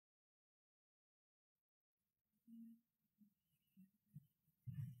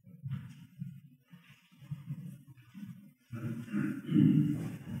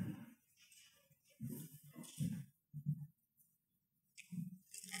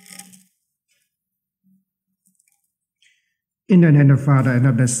In the name of the Father, and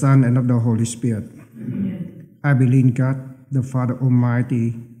of the Son, and of the Holy Spirit. Amen. I believe in God, the Father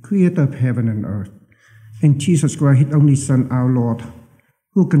Almighty, creator of heaven and earth, and Jesus Christ, his only Son, our Lord,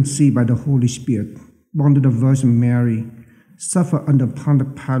 who conceived by the Holy Spirit, born of the Virgin Mary, suffered under Pontius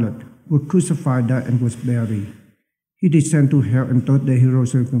Pilate, was crucified, died, and was buried. He descended to hell, and third day he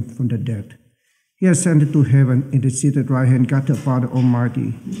rose from the dead. He ascended to heaven, and is seated right hand God the Father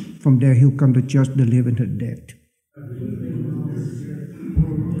Almighty. From there he will come to judge the living and the dead.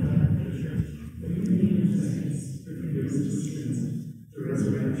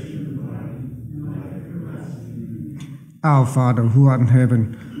 Our Father, who art in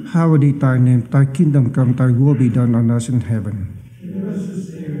heaven, hallowed be thy name. Thy kingdom come, thy will be done on earth as in heaven.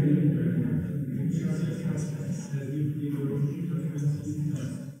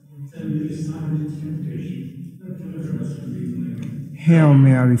 Hail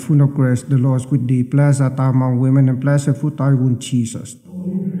Mary, full of grace, the Lord is with thee. Blessed art thou among women, and blessed is the fruit of thy womb, Jesus.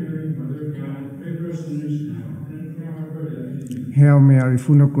 Hail Mary,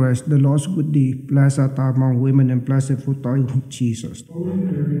 full of grace, the Lord is with thee. Blessed art thou among women, and blessed is the fruit of thy womb, Jesus.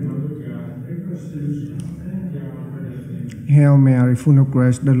 Hail Mary, full of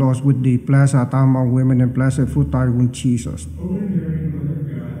grace, the Lord is with thee. Blessed art thou among women, and blessed is the fruit of thy womb, Jesus.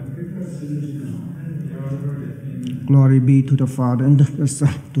 Glory be to the Father, and to the Son,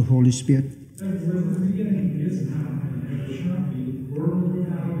 and to the Holy Spirit.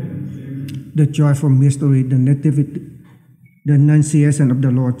 The joyful mystery, the nativity, the Annunciation of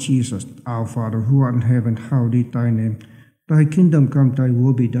the Lord Jesus. Our Father, who art in heaven, hallowed be thy name. Thy kingdom come, thy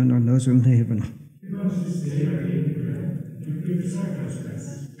will be done on earth as in heaven. Give us this day our daily bread, and forgive us our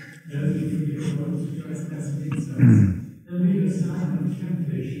trespasses, as we forgive those who trespass against us. And lead us not into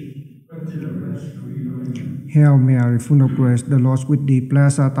temptation, but deliver us from evil. Hail Mary, full of grace, the Lord is with thee.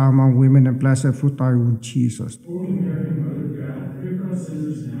 Blessed art thou among women, and blessed is the fruit of thy womb, Jesus. Holy Mary, Mother of God, pray for us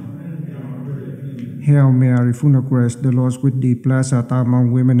sinners now and at the hour of our death. Amen. Hail Mary, full of grace, the Lord is with thee. Blessed art thou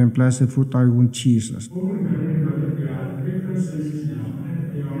among women, and blessed is the fruit of thy womb, Jesus. Holy Mary, Mother of God, pray for us sinners now and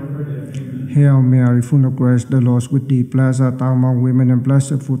at the hour of our death. Amen. Hail Mary, full of grace, the Lord is with thee. Blessed art thou among women, and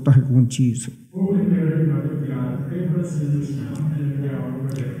blessed is the fruit of thy womb, Jesus. Holy Mary, Mother of God, pray for us sinners now and at the hour of our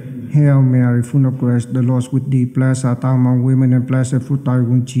death. Hail Mary, full of grace, the Lord is with thee. Blessed art thou among women, and blessed is the fruit of thy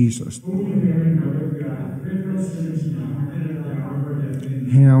womb, Jesus. Holy Mary, Mother of God, pray for us sinners now and at the hour of our death. Amen. Hail Mary, full of grace, the Lord is with thee. Blessed art thou among women, and blessed is the fruit of thy womb, Jesus. Holy Mary, Mother of God, pray for us sinners now and at the hour of our death. Amen.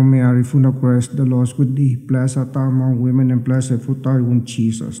 Hail Mary, full of grace, the Lord is with thee. Blessed art thou among women, and blessed is the fruit of thy womb,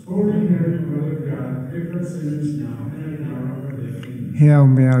 Jesus. Holy Mary, Mother of God, pray for us sinners now and at the hour of our death. Amen. Hail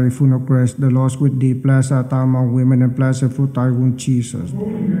Mary, full of grace, the Lord is with thee. Blessed art thou among women, and blessed is the fruit of thy womb, Jesus.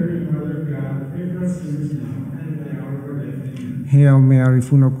 Holy Mary, Mother of God, pray for us sinners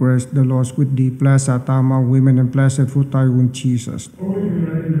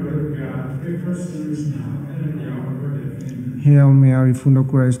now and at the hour of our death. Amen. Hail Mary, full of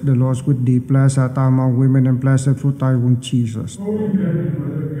grace, the Lord is with thee. Blessed art thou among women, and blessed is the fruit of thy womb, Jesus. Holy Mary,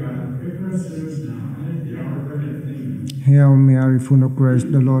 Mother of God, pray for us sinners now and at the hour of our death. Amen. Hail Mary, full of grace,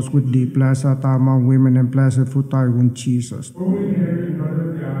 the Lord is with thee. Blessed art thou among women, and blessed is the fruit of thy womb, Jesus. Holy Mary,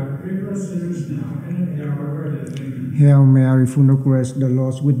 Mother of God, pray for us sinners now and at the hour of our death. Amen. Hail Mary, full of grace, the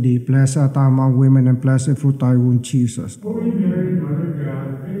Lord is with thee. Blessed art thou among women, and blessed is the fruit of thy womb, Jesus. Holy Mary, Mother of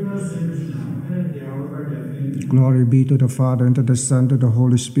God, pray for us sinners now and at the hour of our death. Amen. Glory be to the Father, and to the Son, and to the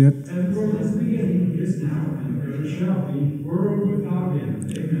Holy Spirit. As it was in the beginning, is now, and ever shall be, world without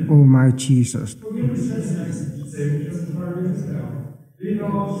end. Amen. O my Jesus, forgive us our sins, save us from the fires of hell. Lead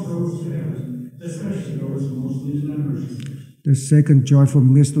all souls to heaven, especially those who most need thy mercy. The second joyful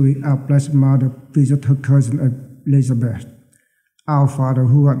mystery, our Blessed Mother visited her cousin Elizabeth. Our Father,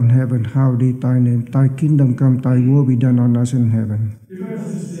 who art in heaven, hallowed be thy name. Thy kingdom come, thy will be done on earth as in heaven. Give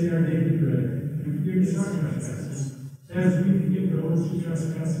us this day our daily bread, and forgive us our trespasses, as we forgive those who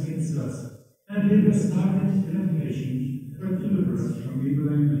trespass against us. And lead us not into temptation, but deliver us from evil.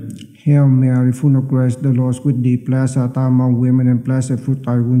 Amen. Hail Mary, full of grace, the Lord is with thee. Blessed art thou among women, and blessed is the fruit of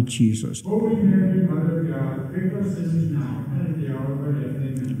thy womb, Jesus. Holy Mary, Mother of God, pray for us sinners now and at the hour of our death.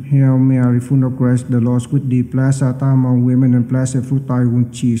 Amen. Hail Mary, full of grace, the Lord is with thee. Blessed art thou among women, and blessed is the fruit of thy womb,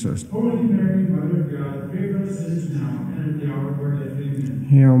 Jesus. Holy Mary, Mother of God, pray for us sinners now and at the hour of our death. Amen.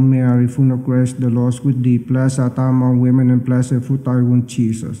 Hail Mary, full of grace, the Lord is with thee. Blessed art thou among women, and blessed is the fruit of thy womb,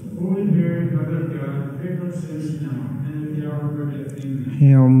 Jesus. Holy Mary, Mother of God, pray for us sinners now and at the hour of our death. Amen.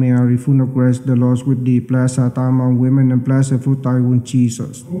 Hail Mary, full of grace, the Lord is with thee. Blessed art thou among women, and blessed is the fruit of thy womb,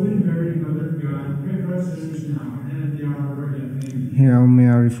 Jesus. Holy Mary, Mother of God, pray for us sinners now and at the hour of our death. Amen. Hail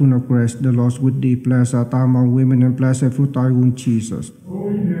Mary, full of grace, the Lord is with thee. Blessed art thou among women, and blessed is the fruit of thy womb, Jesus.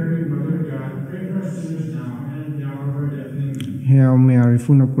 Holy Mary, Mother of God, pray for us sinners now and at the hour of our death. Amen. Hail Mary,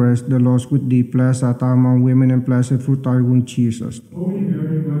 full of grace, the Lord is with thee. Blessed art thou among women, and blessed fruit thy womb, Jesus. Holy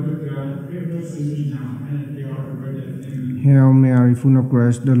Mary, Mother of God, pray for us sinners now and at the hour of our death. Amen. Hail Mary, full of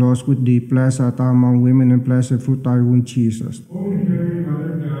grace, the Lord is with thee. Blessed art thou among women, and blessed fruit thy womb, Jesus. Holy Mary,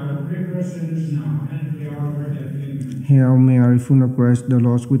 Mother of God, pray for us sinners now and at the hour of our death. Amen. Hail Mary, full of grace, the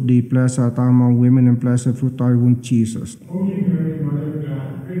Lord is with thee. Blessed art thou among women, and blessed fruit thy womb, Jesus. Holy Mary, Mother of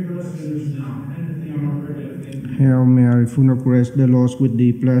God, pray for us sinners now and at the hour of our death. Amen. Hail Mary, full of grace, the Lord is with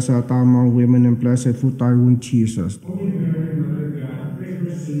thee. Blessed art thou among women, and blessed fruit thy womb, Jesus. Holy Mary, Mother of God, pray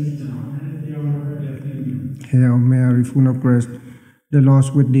for us sinners now and at the hour of our death. Amen. Hail Mary, full of grace, the Lord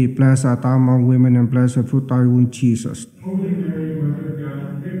is with thee. Blessed art thou among women, and blessed fruit thy womb, Jesus. Holy Mary, Mother of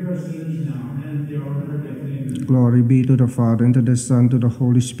God, pray for us sinners now and at the hour of our death. Amen. Glory be to the Father, and to the Son, to the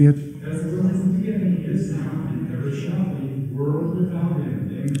Holy Spirit. As it was in the beginning, is now, and ever shall be, world without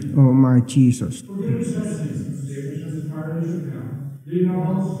end. Amen. O my Jesus, Forgive us our sins, save us from the fires of hell. Lead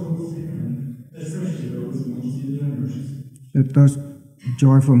all souls to heaven, especially those most in thy mercy. let us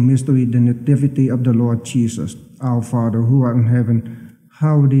joyful mystery, the nativity of the Lord Jesus. Our Father, who art in heaven,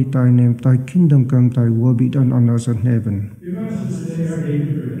 hallowed be thy name. Thy kingdom come, thy will be done on earth as in heaven. Give us this day our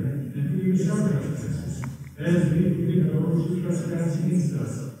daily bread, and forgive us our trespasses, as we forgive those who trespass against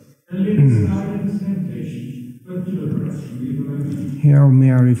us. And lead us not into temptation, but deliver us from evil. Amen. Hail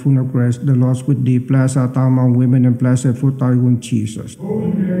Mary, full of grace, the Lord is with thee. Blessed art thou among women, and blessed fruit thy womb, Jesus.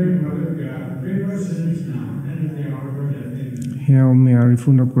 Holy Mary, Mother of God, pray for us sinners now and at the hour of our death. Amen. Hail Mary,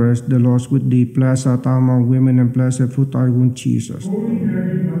 full of grace, the Lord is with thee. Blessed art thou among women, and blessed fruit thy womb, Jesus. Holy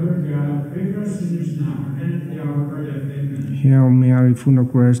Mary, Mother of God, pray for us sinners now and at the hour of our death. Amen. Hail Mary, full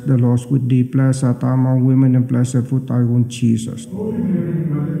of grace, the Lord is with thee. Blessed art thou among women, and blessed fruit thy womb, Jesus. Holy Mary,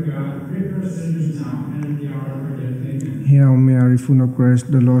 Mother of God, pray for us sinners now and at the hour of our death. Amen. Hail Mary, full of grace,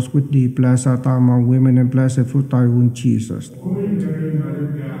 the Lord is with thee. Blessed art thou among women, and blessed fruit thy womb, Jesus. Holy Mary, Mother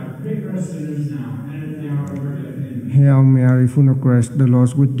of God, pray for us sinners now and at the hour of our death. Amen. Hail Mary, full of grace, the Lord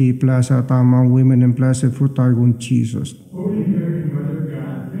is with thee. Blessed art thou among women, and blessed fruit thy womb, Jesus. Holy Mary, Mother of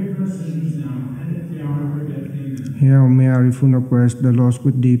God, pray for us sinners now and at the hour of our death. Amen. Hail Mary, full of grace, the Lord is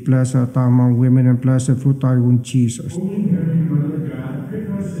with thee. Blessed art thou among women, and blessed fruit thy womb, Jesus. Holy Mary, Mother of God, pray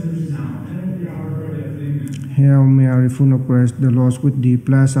for us sinners now and at the hour of our death. Amen. Hail Mary, full of grace, the Lord is with thee.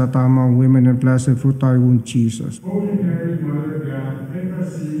 Blessed art thou among women, and blessed fruit thy womb, Jesus. Holy Mary, Mother of God, pray for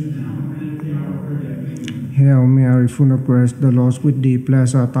us sinners now and at the hour of our death. Amen. Hail Mary, full of grace, the Lord is with thee.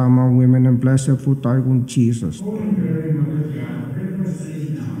 Blessed art thou among women, and blessed fruit thy womb, Jesus. Holy Mary, Mother of God, pray for us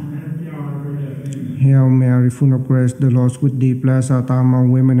sinners now and at the hour of our death. Amen. Hail Mary, full of grace, the Lord is with thee. Blessed art thou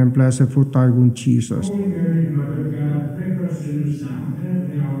among women, and blessed fruit thy womb, Jesus. Holy Mary, Mother of God, pray for us sinners now and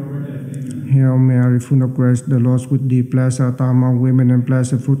at the hour of our death. Amen. Hail Mary, full of grace, the Lord is with thee. Blessed art thou among women, and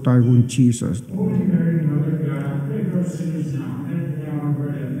blessed fruit thy womb, Jesus. Holy Mary, Mother of God, pray for us sinners now and at the hour of our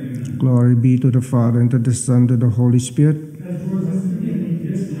death. Amen. Glory be to the Father, and to the Son, to the Holy Spirit. As was in the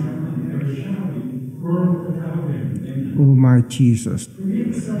beginning, is now, and ever shall be, world without end. Amen. O my Jesus, Forgive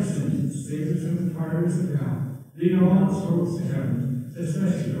us our sins, save us from the fires of hell. Lead all souls to heaven,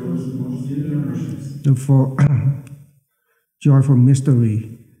 especially those who most need thy mercies. the fourth joyful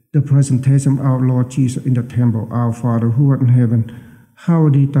mystery, the presentation of our Lord Jesus in the temple. Our Father, who art in heaven,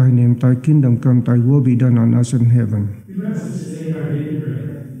 hallowed be thy name. Thy kingdom come, thy will be done on earth as in heaven. Give us this day our daily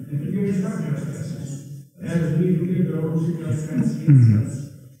bread, and forgive us our trespasses, as we forgive those who trespass against us.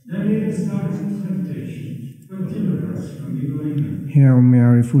 And lead us not into temptation, but deliver us from evil. Amen. Hail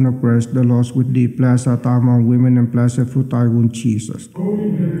Mary, full of grace, the Lord is with thee. Blessed art thou among women, and blessed fruit thy womb, Jesus.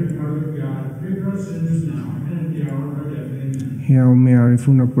 Holy Mary, Mother of God, pray for us sinners now and at the hour of our death. Amen. Hail Mary,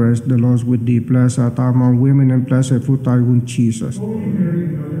 full of grace, the Lord is with thee. Blessed art thou among women, and blessed fruit thy womb, Jesus. Holy Mary,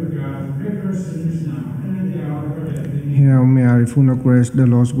 Mother of God, pray for us sinners now and at the hour of our death. Amen. Hail Mary, full of grace, the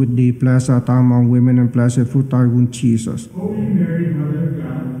Lord is with thee. Blessed art thou among women, and blessed fruit thy womb, Jesus. Holy Mary, Mother of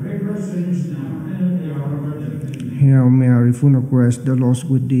God, pray for us sinners now and at the hour of our death. Amen. Hail Mary, full of grace, the Lord is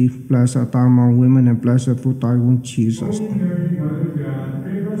with thee. Blessed art thou among women, and blessed fruit thy womb, Jesus. Holy Mary, Mother of God,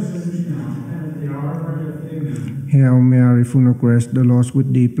 pray for us sinners now and at the hour of our death. Amen. Hail Mary, full of grace, the Lord is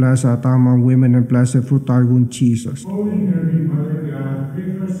with thee. Blessed art thou among women, and blessed fruit thy womb, Jesus. Holy Mary, Mother of God,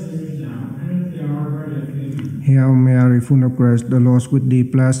 pray for us sinners now and at the hour of our death. Amen. Hail Mary, full of grace, the Lord is with thee.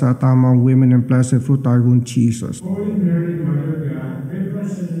 Blessed art thou among women, and blessed fruit thy womb, Jesus. Holy Mary, Mother of God, pray for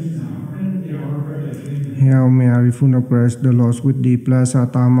us sinners now and at the hour of our death. Amen. Hail Mary, full of grace, the Lord is with thee. Blessed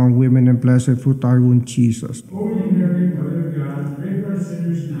art thou among women, and blessed fruit thy womb, Jesus. Holy Mary, Mother of God, pray for us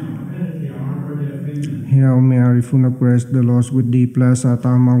sinners now and at the hour of our death. Amen. Hail Mary, full of grace, the Lord is with thee. Blessed art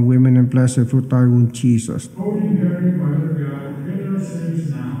thou among women, and blessed fruit thy womb, Jesus. Holy Mary, Mother of God, pray for us sinners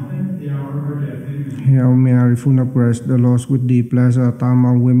now and at the hour of our death. Amen. Hail Mary, full of grace, the Lord is with thee. Blessed art thou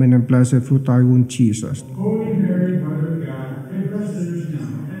among women, and blessed fruit thy womb, Jesus. Holy Mary, Mother of God, pray for us sinners now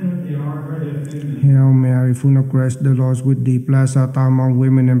and at the hour of our death. Amen. Hail Mary, full of grace, the Lord is with thee. Blessed art thou among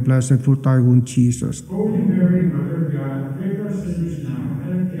women, and blessed fruit thy womb, Jesus. Holy Mary, Mother of God, pray for us sinners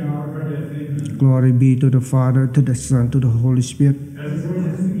now and at the hour of our death. Amen. Glory be to the Father, to the Son, to the Holy Spirit. As it was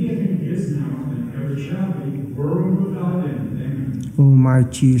in the beginning, is now, and ever shall be, world without end. Amen. O my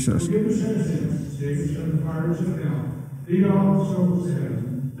Jesus, Forgive us our sins, save us from the fires of hell. Lead all souls to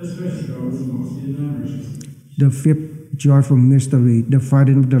heaven, especially those most in thy mercy. the fifth joyful mystery, the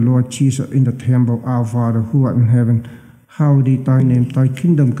fighting of the Lord Jesus in the temple. Our Father, who art in heaven, hallowed be thy name. Thy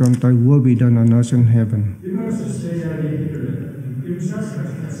kingdom come, thy will be done on earth and in heaven. Give us this day our daily bread, and forgive us our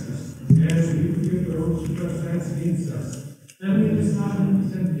trespasses, as we forgive those who trespass against us. And lead us not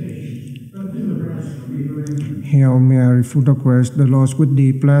into temptation, but deliver us from evil. Amen. Hail Mary, full of grace, the Lord is with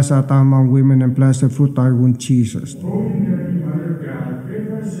thee. Blessed art thou among women, and blessed fruit thy womb, Jesus. Holy Mary, Mother of God, pray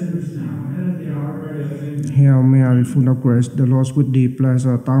for us sinners now and at the hour of our death. Amen. Hail Mary, full of grace, the Lord is with thee. Blessed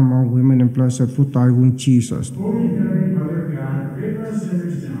art thou among women, and blessed fruit thy womb, Jesus. Holy Mary, Mother of God, pray for us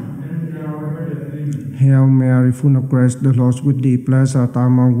sinners now and at the hour of our death. Amen. Hail Mary, full of grace, the Lord is with thee. Blessed art thou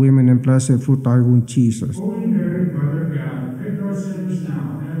among women, and blessed fruit thy womb, Jesus. Holy Mary, Mother of God, pray for us sinners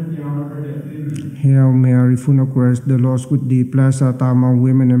now and at the hour of our death. Amen. Hail Mary, full of grace, the Lord is with thee. Blessed art thou among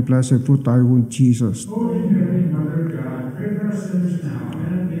women, and blessed fruit thy womb, Jesus. Holy Mary, Mother of God, pray for us sinners now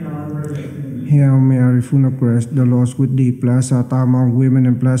and at the hour of our death. Amen. Hail Mary, full of grace, the Lord is with thee. Blessed art thou among women,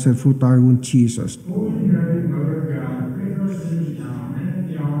 and blessed fruit thy womb, Jesus. Holy Mary, Mother of God, pray for us sinners now and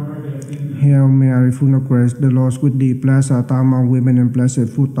at the hour of our death. Amen. Hail Mary, full of grace, the Lord is with thee. Blessed art thou among women, and blessed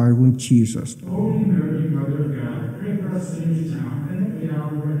fruit thy womb, Jesus. Holy Mary, Mother of God, pray for us sinners now and at the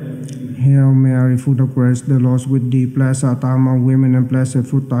hour of our death. Amen. Hail Mary, full of grace, the Lord is with thee. Blessed art thou among women, and blessed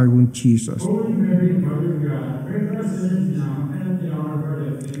fruit thy womb, Jesus. Holy Mary, Mother of God, pray for us sinners now and at the hour of our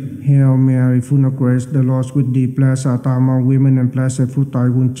death. Amen. Hail Mary, full of grace, the Lord is with thee. Blessed art thou among women, and blessed fruit thy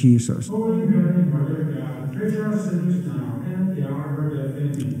womb, Jesus. Holy Mary, Mother of God, pray for us sinners now and at the hour of our death.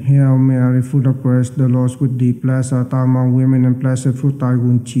 Amen. Hail Mary, full of grace, the Lord is with thee. Blessed art thou among women, and blessed fruit thy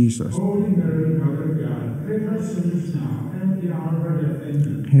womb, Jesus. Holy Mary, Mother of God, pray for us sinners now and at the hour of our death.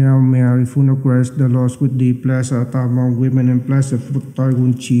 Amen. Hail Mary, full of grace, the Lord is with thee. Blessed art thou among women, and blessed fruit thy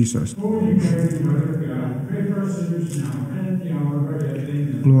womb, Jesus. Holy Mary, Mother of God, pray for us sinners now and at the hour of our death.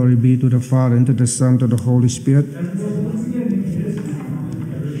 Amen. Glory be to the Father, and to the Son, to the Holy Spirit. As it was once again, is now,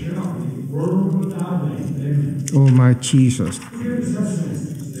 and ever shall be, world without end. Amen. O my Jesus, Forgive us our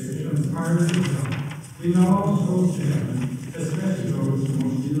sins, save us from the fires of hell. Lead all souls to heaven, especially those who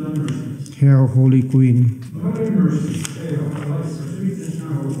most need thy mercy. Hail, Holy Queen. Mother of mercy, hail, our life, our sweetness, and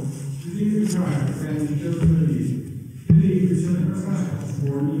our hope. To thee we cry, and the children of Eve. To thee we send our sighs,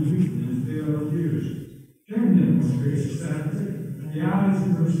 born in weakness, veil of tears. Turn then, most gracious advocate, the eyes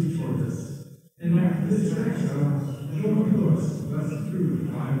of mercy toward us. And after this exile, show unto us the blessed fruit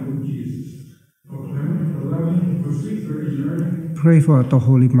of thy womb, Jesus. O clement, O loving, O sweet Virgin Mary, Pray for the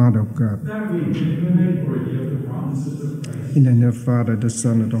Holy Mother of God. that we may be made worthy of the promises of Christ. In the name of the Father, the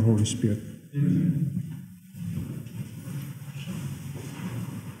Son, and the Holy Spirit. Amen.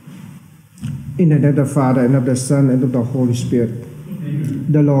 In the name of the Father, and of the Son, and of the Holy Spirit.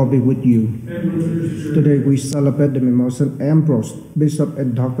 Amen. The Lord be with you. And with your spirit. Today we celebrate the memory of St. Ambrose, Bishop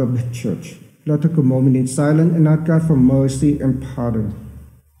and Doctor of the Church. Let us take a moment in silence and ask God for mercy and pardon.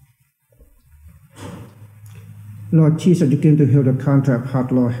 Lord Jesus, you came to heal the contrite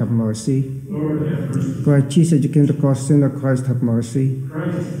heart. Lord, have mercy. Lord, have mercy. Christ Jesus, you came to cause sinner. Christ, have mercy.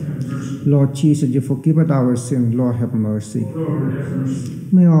 Christ, have mercy. Lord Jesus, you forgive us our sin. Lord, have mercy. Lord, have mercy.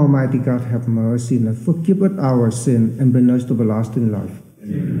 May Almighty God have mercy and forgive us our sin and bring us to everlasting life.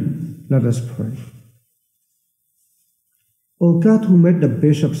 Amen. Let us pray. O God, who made the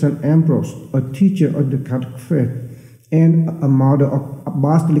Bishop St. Ambrose a teacher of the Catholic faith and a model of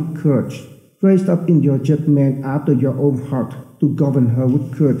apostolic courage, raised up in your judgment after your own heart to govern her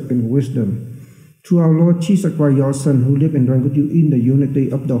with courage and wisdom. Through our Lord Jesus Christ, your Son, who lives and reigns with you in the unity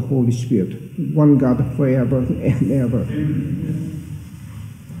of the Holy Spirit, one God forever and ever. Amen.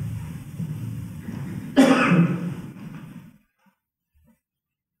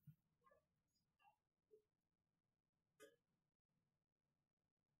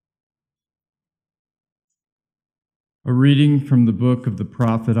 A reading from the book of the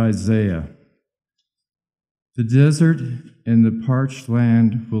prophet Isaiah. The desert and the parched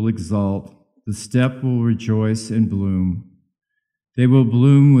land will exult, the steppe will rejoice and bloom. They will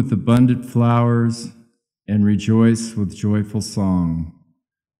bloom with abundant flowers and rejoice with joyful song.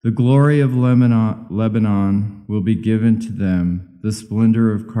 The glory of Lebanon will be given to them, the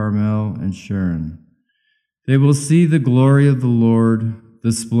splendor of Carmel and Sharon. They will see the glory of the Lord,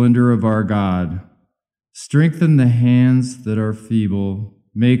 the splendor of our God. Strengthen the hands that are feeble,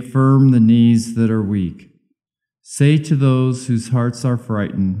 make firm the knees that are weak. Say to those whose hearts are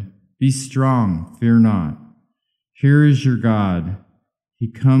frightened, be strong, fear not. Here is your God.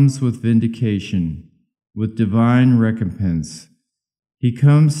 He comes with vindication, with divine recompense. He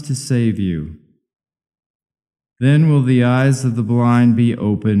comes to save you. Then will the eyes of the blind be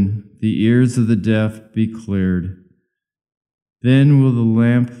opened, the ears of the deaf be cleared. Then will the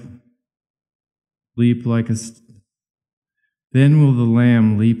lamb leap like a stag. Then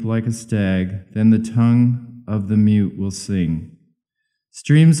the tongue of the mute will sing.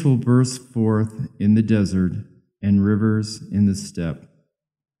 Streams will burst forth in the desert and rivers in the steppe.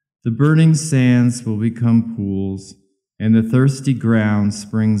 The burning sands will become pools, and the thirsty ground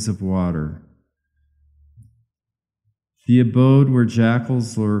springs of water. The abode where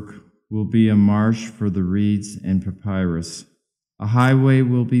jackals lurk will be a marsh for the reeds and papyrus. A highway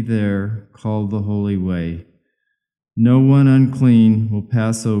will be there, called the Holy Way. No one unclean will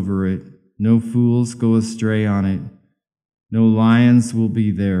pass over it, no fools go astray on it. No lions will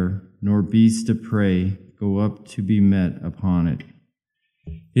be there, nor beast of prey go up to be met upon it.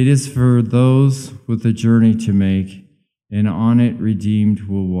 It is for those with a journey to make, and on it redeemed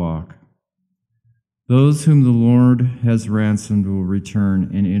will walk. Those whom the Lord has ransomed will return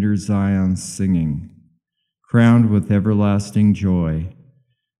and enter Zion singing, crowned with everlasting joy.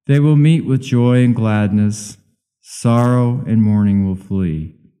 They will meet with joy and gladness. Sorrow and mourning will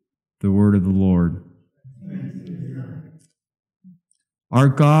flee. The word of the Lord. Our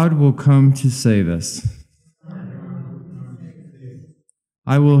God will come to save us.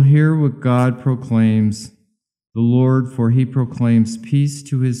 I will hear what God proclaims, the Lord, for he proclaims peace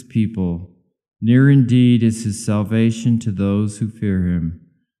to his people. Near indeed is his salvation to those who fear him,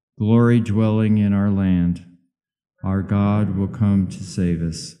 glory dwelling in our land. Our God will come to save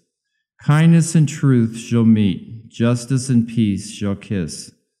us. Kindness and truth shall meet, justice and peace shall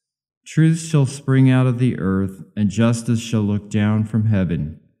kiss. Truth shall spring out of the earth, and justice shall look down from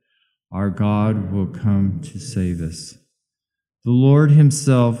heaven. Our God will come to save us. The Lord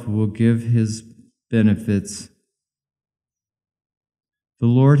himself will give his benefits. The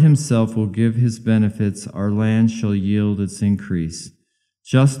Lord himself will give his benefits. Our land shall yield its increase.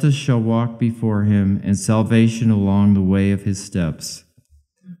 Justice shall walk before him, and salvation along the way of his steps.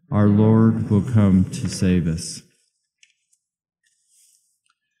 Our Lord will come to save us.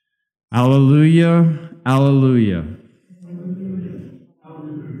 Alleluia, alleluia.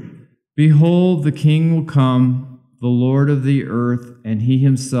 Behold, the King will come, the Lord of the earth, and he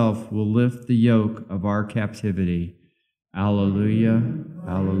himself will lift the yoke of our captivity. Alleluia,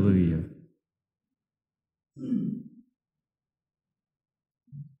 alleluia.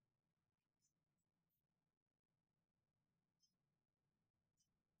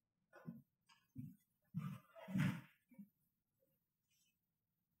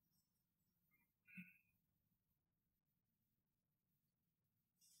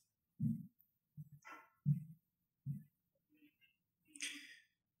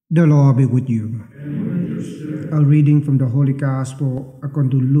 The Lord be with you. A reading from the Holy Gospel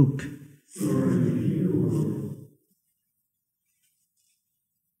according to Luke.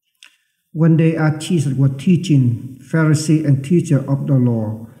 One day as Jesus was teaching, Pharisees and teachers of the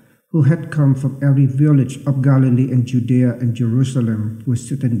law, who had come from every village of Galilee and Judea and Jerusalem, were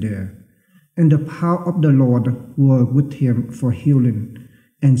sitting there. And the power of the Lord were with him for healing.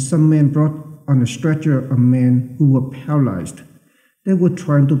 And some men brought on a stretcher a man who was paralyzed. They were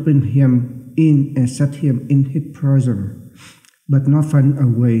trying to bring him in and set him in his presence, but not find a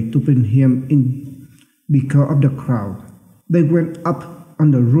way to bring him in because of the crowd. They went up on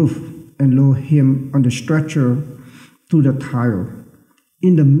the roof and lowered him on the stretcher to the tile,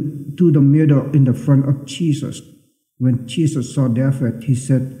 to the middle in the front of Jesus. When Jesus saw their faith, he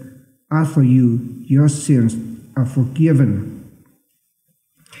said, "As for you, your sins are forgiven."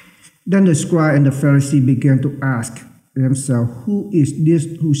 Then the scribe and the Pharisee began to ask themselves, "Who is this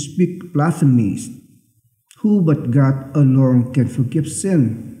who speaks blasphemies? Who but God alone can forgive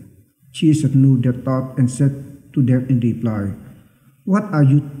sin?" Jesus knew their thought and said to them in reply, "What are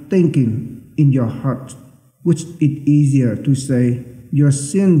you thinking in your heart? Which is easier to say, 'Your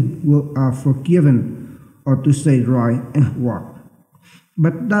sins are forgiven,' or to say, 'Rise and walk'?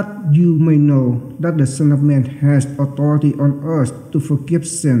 But that you may know that the Son of Man has authority on earth to forgive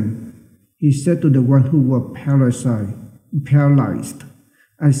sin," he said to the one who was paralyzed,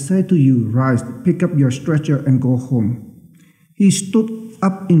 "I say to you, rise, pick up your stretcher and go home." He stood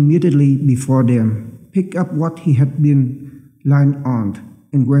up immediately before them, picked up what he had been lying on,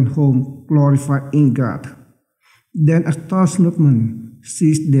 and went home glorifying God. Then astonishment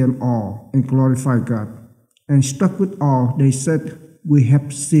seized them all and glorified God. And struck with awe, they said, "We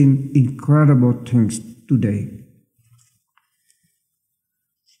have seen incredible things today."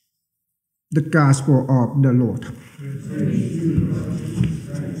 The Gospel of the Lord.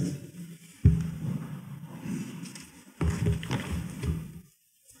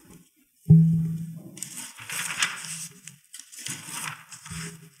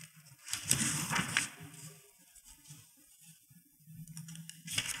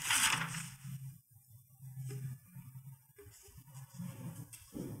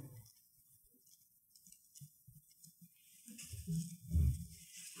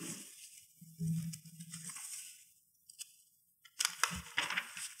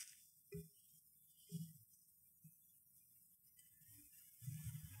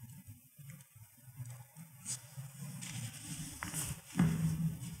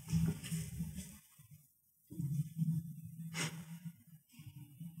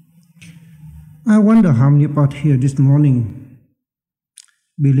 I wonder how many about here this morning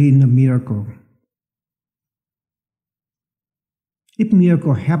believe in a miracle. If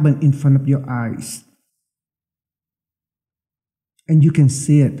miracle happen in front of your eyes and you can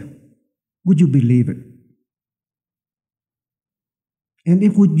see it, would you believe it? And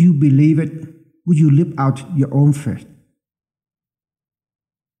if would you believe it, would you live out your own faith?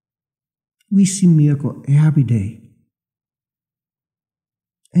 We see miracle every day.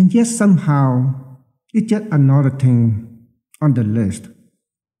 And yet somehow it's just another thing on the list.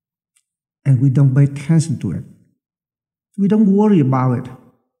 And we don't pay attention to it. We don't worry about it.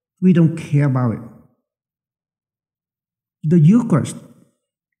 We don't care about it. The Eucharist,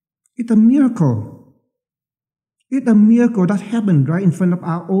 it's a miracle. It's a miracle that happened right in front of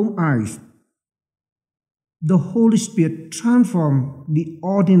our own eyes. The Holy Spirit transformed the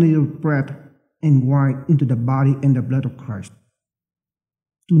ordinary bread and wine into the body and the blood of Christ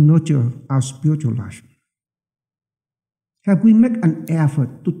to nurture our spiritual life. Have we made an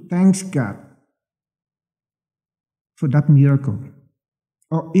effort to thank God for that miracle?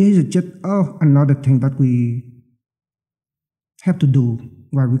 Or is it just another thing that we have to do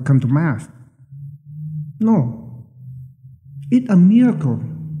while we come to Mass? No. It's a miracle.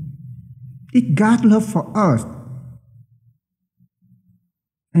 It's God's love for us.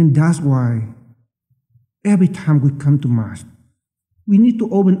 And that's why every time we come to Mass, we need to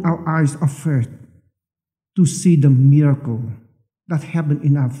open our eyes of faith to see the miracle that happened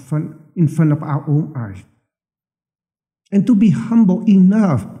in front of our own eyes. And to be humble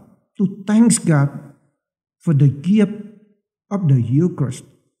enough to thank God for the gift of the Eucharist.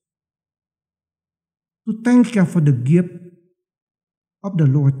 To thank God for the gift of the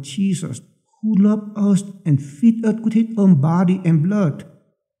Lord Jesus, who loved us and fed us with His own body and blood.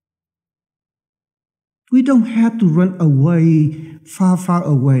 We don't have to run away, far, far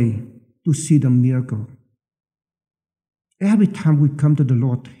away to see the miracle. Every time we come to the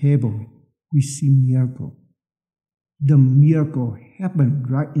Lord's table, we see miracle. The miracle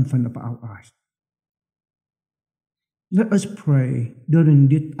happened right in front of our eyes. Let us pray during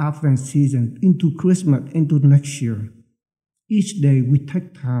this Advent season into Christmas, into next year. Each day we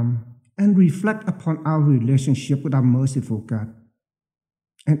take time and reflect upon our relationship with our merciful God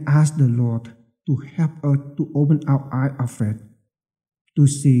and ask the Lord to help us to open our eye of faith to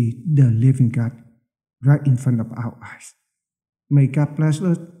see the living God right in front of our eyes. May God bless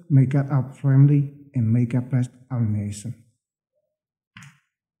us, may God our family, and may God bless our nation.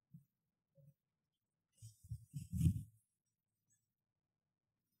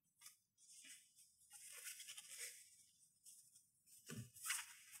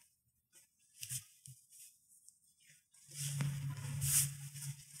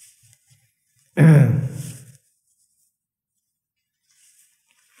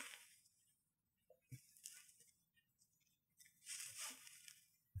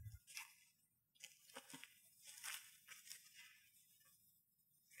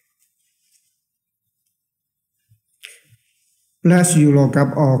 Bless you, Lord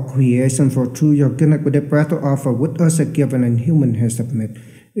God, all creation, for through your goodness with the bread to offer with us a given and human hands submit.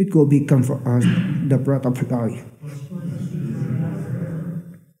 It will become for us the bread of life.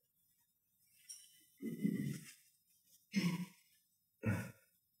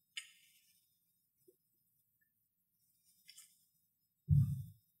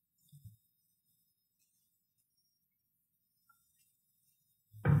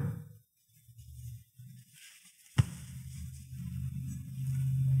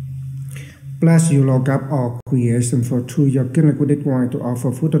 Bless you, Lord God, all creation, for through your goodness with it wine to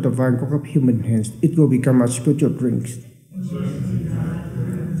offer fruit of the vine of human hands, it will become our spiritual drinks.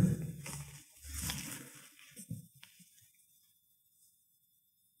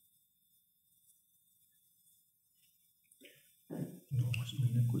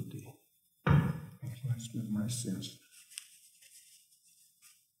 iniquity, and cleanse me of my sins.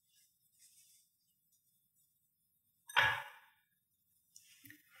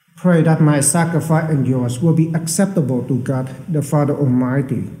 Pray that my sacrifice and yours will be acceptable to God, the Father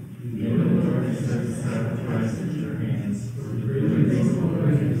Almighty.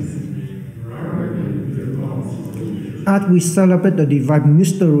 As we celebrate the divine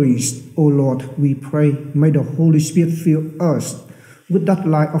mysteries, O Lord, we pray, may the Holy Spirit fill us with that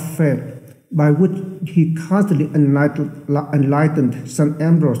light of faith by which He constantly enlightened St.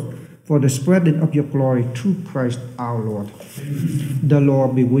 Ambrose for the spreading of your glory through Christ our Lord. Amen. The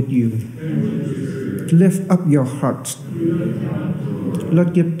Lord be with you. Lift up your hearts.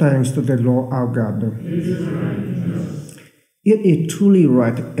 Let's give thanks to the Lord our God. It is truly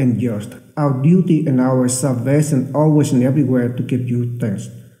right and just, our duty and our salvation always and everywhere to give you thanks.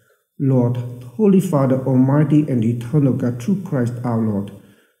 Lord, Holy Father, Almighty and Eternal God, through Christ our Lord,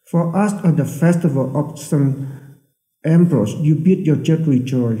 for us at the festival of St. Ambrose, you bid your church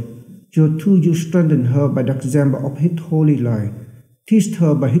rejoice. You strengthen her by the example of his holy life. Teach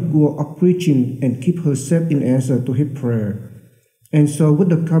her by his word of preaching and keep her safe in answer to his prayer. And so with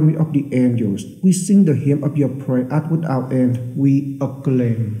the coming of the angels, we sing the hymn of your prayer, and without end we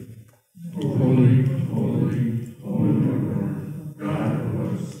acclaim. Holy, holy, holy Lord, God of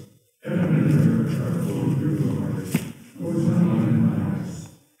hosts, heaven and earth are full of your glory. Hosanna in the highest.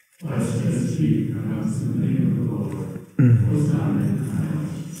 Blessed is he who comes in the name of the Lord. Hosanna in the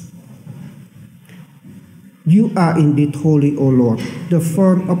highest. You are indeed holy, O Lord, the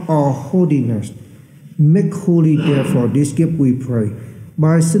fount of all holiness. Make holy, therefore, this gift, we pray,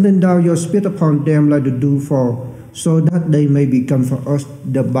 by sending down your Spirit upon them like the dewfall, so that they may become for us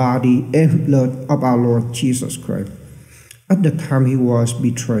the body and blood of our Lord Jesus Christ. At the time he was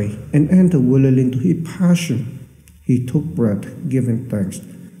betrayed and entered willingly into his passion, he took bread, giving thanks,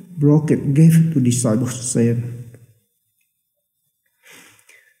 broke it, gave it to disciples, saying,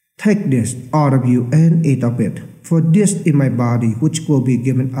 "Take this, all of you, and eat of it, for this is my body, which will be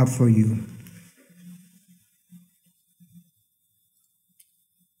given up for you."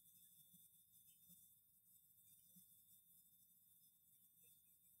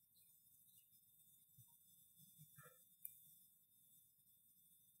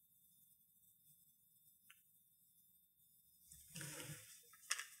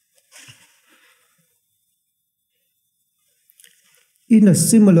 In a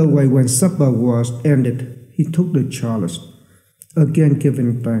similar way, when supper was ended, he took the chalice, again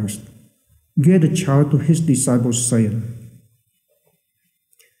giving thanks, gave the chalice to his disciples, saying,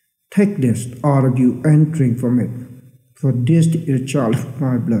 "Take this, all of you, and drink from it, for this is the chalice of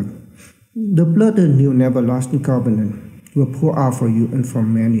my blood. The blood of the new and everlasting covenant will pour out for you and for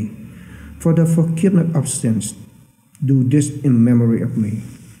many, for the forgiveness of sins. Do this in memory of me."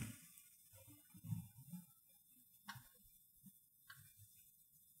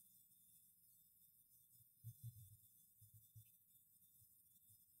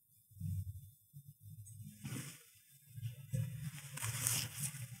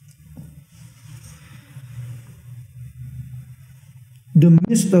 The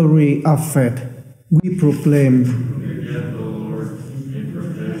mystery of faith we proclaim. Forget the Lord and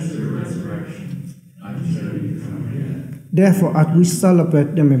profess your resurrection until you come again. Therefore, as we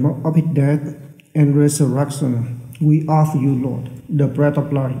celebrate the memory of his death and resurrection, we offer you, Lord, the bread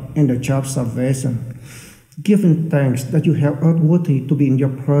of life and the cup of salvation, giving thanks that you have earth worthy to be in your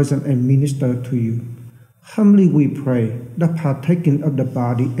presence and minister to you. Humbly we pray that partaking of the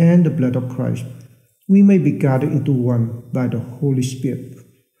body and the blood of Christ, we may be gathered into one by the Holy Spirit.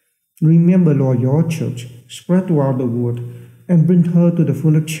 Remember, Lord, your church, spread throughout the world, and bring her to the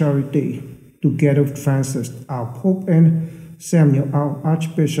full of charity, together with Francis, our Pope, and Samuel, our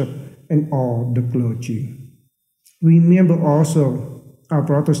Archbishop, and all the clergy. Remember also our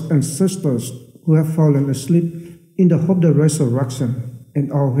brothers and sisters who have fallen asleep in the hope of the resurrection,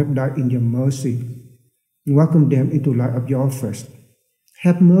 and all who have died in your mercy. Welcome them into the light of your face.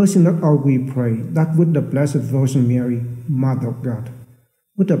 Have mercy on all, we pray, that with the Blessed Virgin Mary, Mother of God,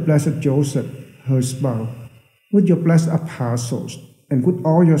 with the Blessed Joseph, her spouse, with your blessed apostles, and with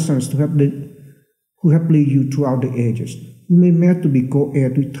all your saints who have led you throughout the ages, we may merit to be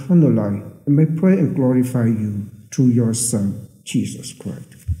co-heir to eternal life, and may pray and glorify you through your Son, Jesus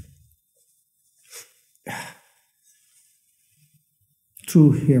Christ.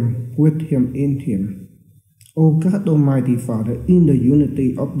 Through him, with him, in him, O God, Almighty Father, in the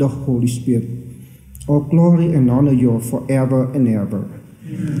unity of the Holy Spirit, all glory and honor yours forever and ever.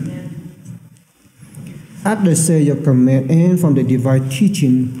 Amen. At the say your command and from the divine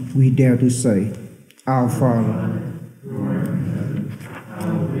teaching, we dare to say, Our Father, who art in heaven,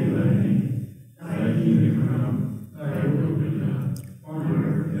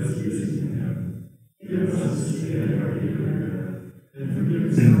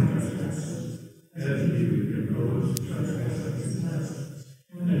 us not trespasses, as we forgive those who trespass against us.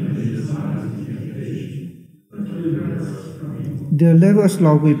 And lead us not into temptation, but deliver us from evil. Deliver us,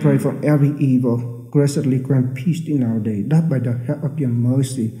 Lord, we pray, from every evil. Graciously grant peace in our day, that by the help of your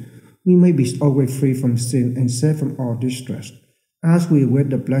mercy we may be always free from sin and safe from all distress, as we await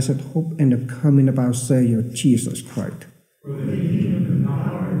the blessed hope and the coming of our Savior, Jesus Christ. For the kingdom, the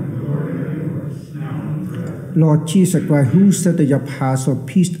power, and the glory are yours, now and forever. Lord Jesus Christ, who said to your apostle,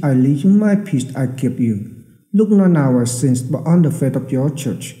 "Peace I leave you, my peace I give you," look not on our sins, but on the faith of your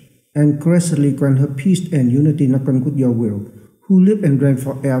church, and graciously grant her peace and unity in accordance with your will, who live and reign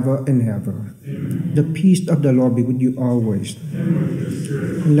forever and ever. Amen. The peace of the Lord be with you always. And with your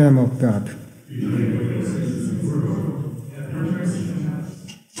spirit. Lamb of God. You take away the sins of the world. Have mercy on us.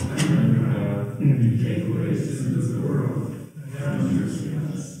 Lamb of God. You take away the sins of the world. Have mercy on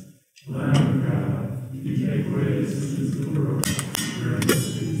us. Lamb of God. You take away the sins of the world. Grant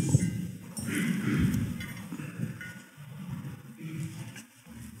us peace.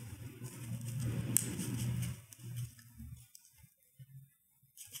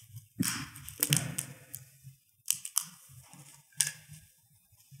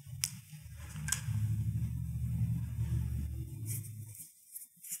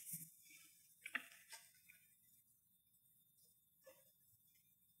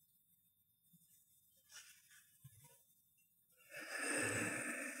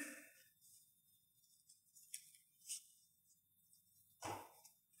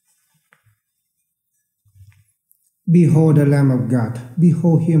 Behold the Lamb of God.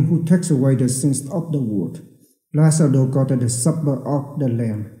 Behold him who takes away the sins of the world. Blessed are thou God at the supper of the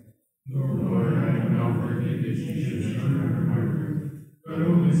Lamb. Lord, I am not worthy that you should come under my roof, but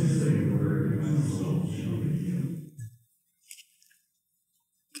only say a word, and my soul shall be healed.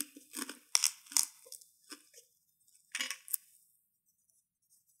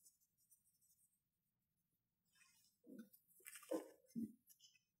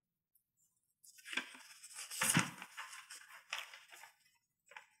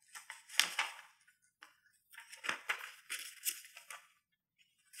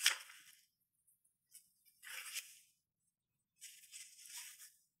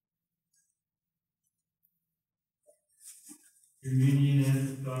 Communion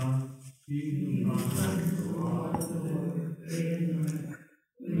is God, speaking on the law of the Lord, amen.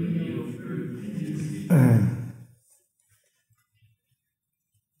 Reveal truth in his seed.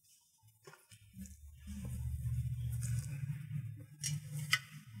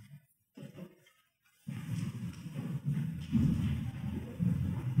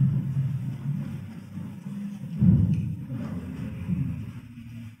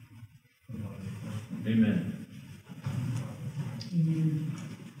 Amen.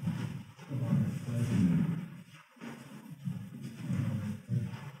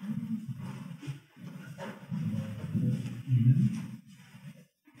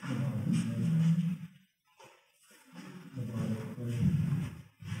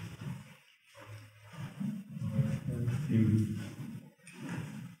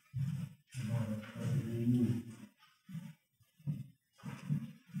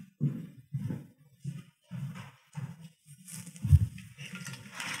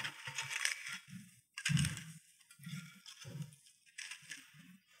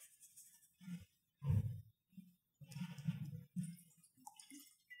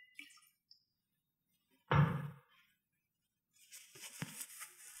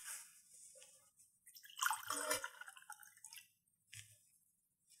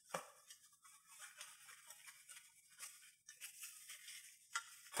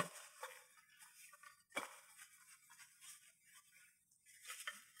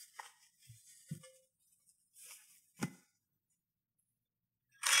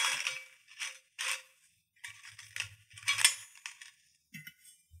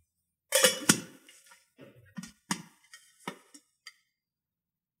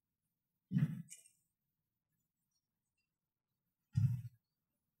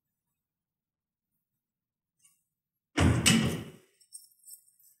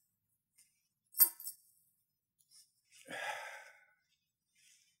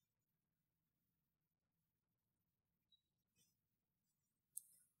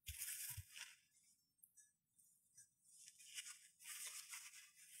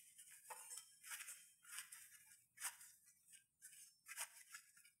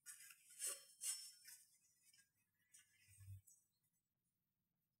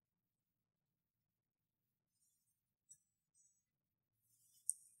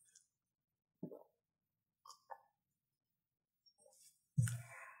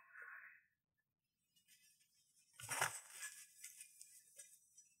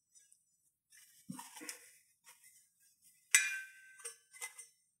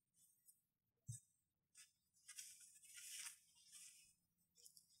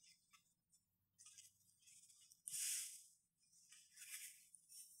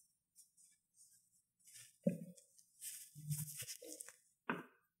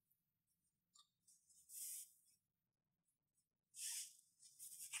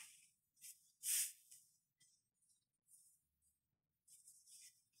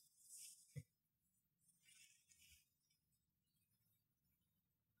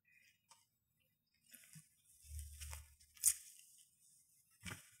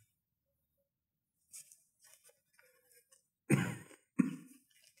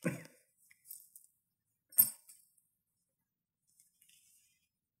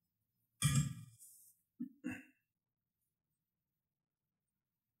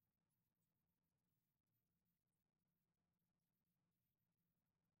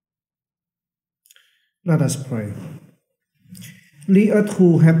 Let us pray. Lead us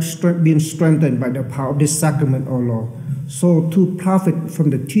who have been strengthened by the power of this sacrament, O Lord, so to profit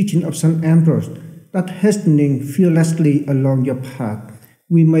from the teaching of St. Ambrose, that hastening fearlessly along your path,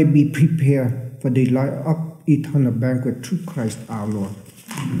 we may be prepared for the light of eternal banquet through Christ our Lord.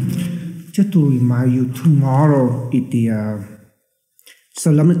 Just to remind you, tomorrow is the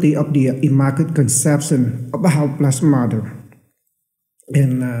solemnity of the Immaculate Conception of our Blessed Mother.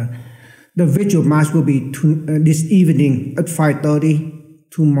 And the vigil mass will be this evening at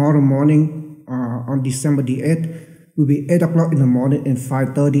 5:30. Tomorrow morning, on December the 8th, will be 8 o'clock in the morning and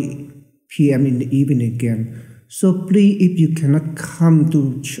 5:30 p.m. in the evening again. So please, if you cannot come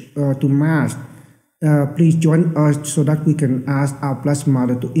to Mass, please join us so that we can ask our Blessed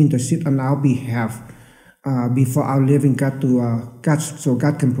Mother to intercede on our behalf before our living God God, so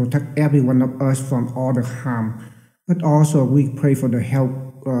God can protect every one of us from all the harm. But also we pray for the health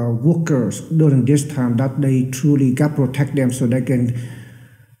workers during this time, that they truly God protect them so they can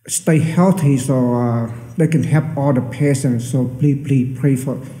stay healthy, so they can help all the patients. So please pray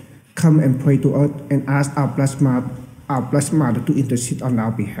for, come and pray to us and ask our Blessed Mother to intercede on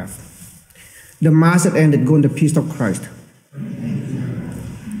our behalf. The Mass had ended. Go in the peace of Christ.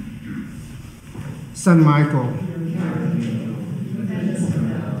 Saint Michael,